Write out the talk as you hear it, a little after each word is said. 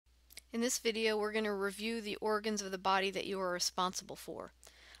In this video, we're going to review the organs of the body that you are responsible for.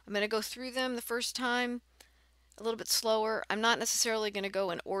 I'm going to go through them the first time a little bit slower. I'm not necessarily going to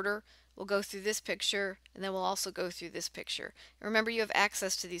go in order. We'll go through this picture and then we'll also go through this picture. And remember, you have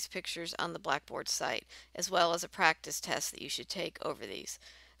access to these pictures on the Blackboard site, as well as a practice test that you should take over these.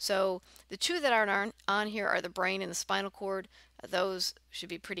 So the two that aren't on here are the brain and the spinal cord. Those should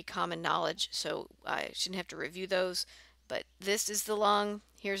be pretty common knowledge, so I shouldn't have to review those. But this is the lung,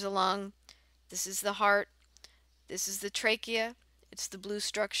 here's the lung, this is the heart, this is the trachea, it's the blue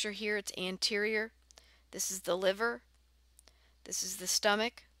structure here, it's anterior, this is the liver, this is the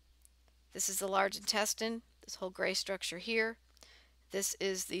stomach, this is the large intestine, this whole gray structure here, this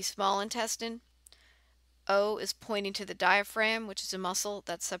is the small intestine. O is pointing to the diaphragm, which is a muscle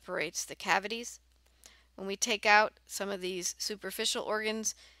that separates the cavities. When we take out some of these superficial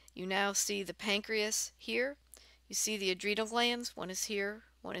organs, you now see the pancreas here. You see the adrenal glands, one is here,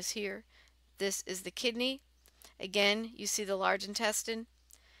 one is here. This is the kidney. Again, you see the large intestine.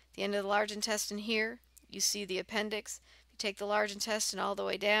 The end of the large intestine here, you see the appendix. If you take the large intestine all the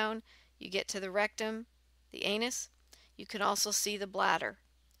way down, you get to the rectum, the anus. You can also see the bladder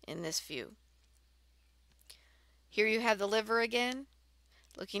in this view. Here you have the liver again.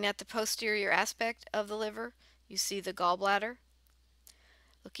 Looking at the posterior aspect of the liver, you see the gallbladder.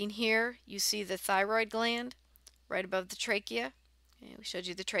 Looking here, you see the thyroid gland right above the trachea. Okay, we showed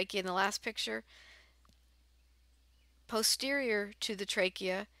you the trachea in the last picture. Posterior to the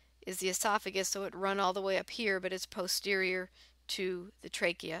trachea is the esophagus, so it runs all the way up here, but it's posterior to the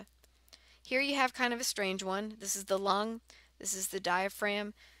trachea. Here you have kind of a strange one. This is the lung. This is the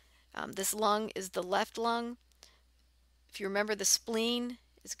diaphragm. This lung is the left lung. If you remember, the spleen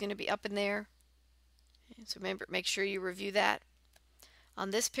is going to be up in there. So remember, make sure you review that.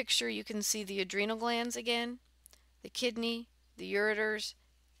 On this picture, you can see the adrenal glands again, the kidney, the ureters,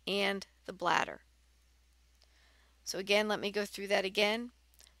 and the bladder. So again, let me go through that again.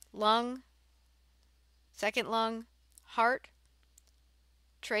 Lung, second lung, heart,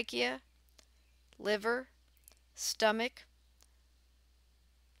 trachea, liver, stomach,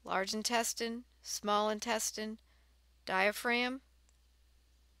 large intestine, small intestine, diaphragm.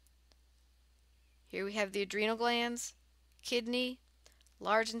 Here we have the adrenal glands, kidney,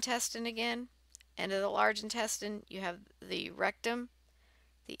 large intestine again. End of the large intestine, you have the rectum,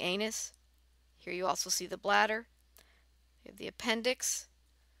 the anus. Here you also see the bladder. You have the appendix,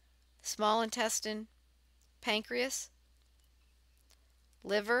 the small intestine, pancreas,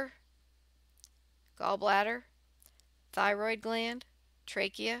 liver, gallbladder, thyroid gland,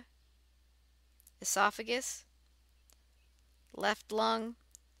 trachea, esophagus, left lung,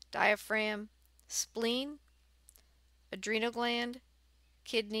 diaphragm, spleen, adrenal gland,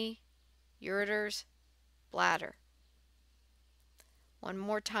 kidney, ureters, bladder. One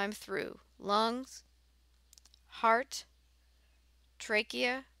more time through. Lungs, heart,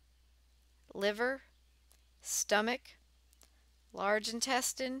 trachea, liver, stomach, large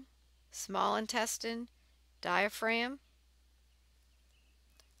intestine, small intestine, diaphragm,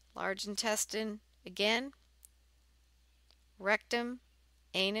 large intestine again, rectum,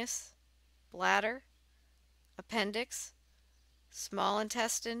 anus, bladder, appendix, small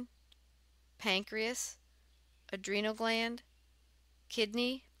intestine, pancreas, adrenal gland,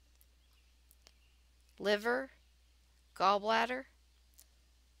 kidney, liver, gallbladder,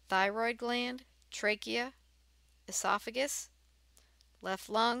 thyroid gland, trachea, esophagus, left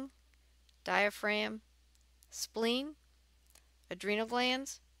lung, diaphragm, spleen, adrenal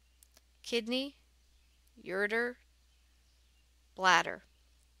glands, kidney, ureter, bladder.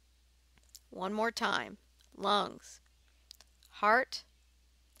 One more time. Lungs, heart,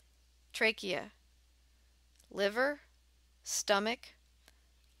 trachea, liver, stomach,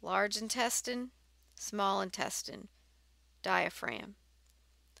 large intestine, small intestine, diaphragm,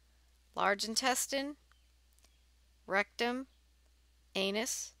 large intestine, rectum,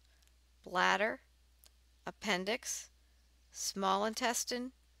 anus, bladder, appendix, small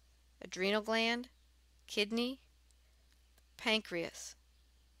intestine, adrenal gland, kidney, pancreas,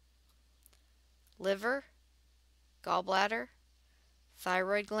 liver, gallbladder,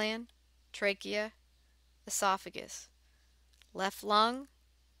 thyroid gland, trachea, esophagus, left lung,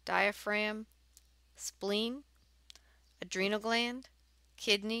 diaphragm, spleen, adrenal gland,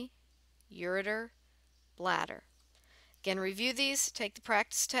 kidney, ureter, bladder. Again, review these, take the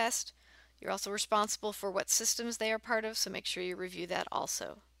practice test. You're also responsible for what systems they are part of, so make sure you review that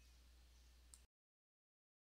also.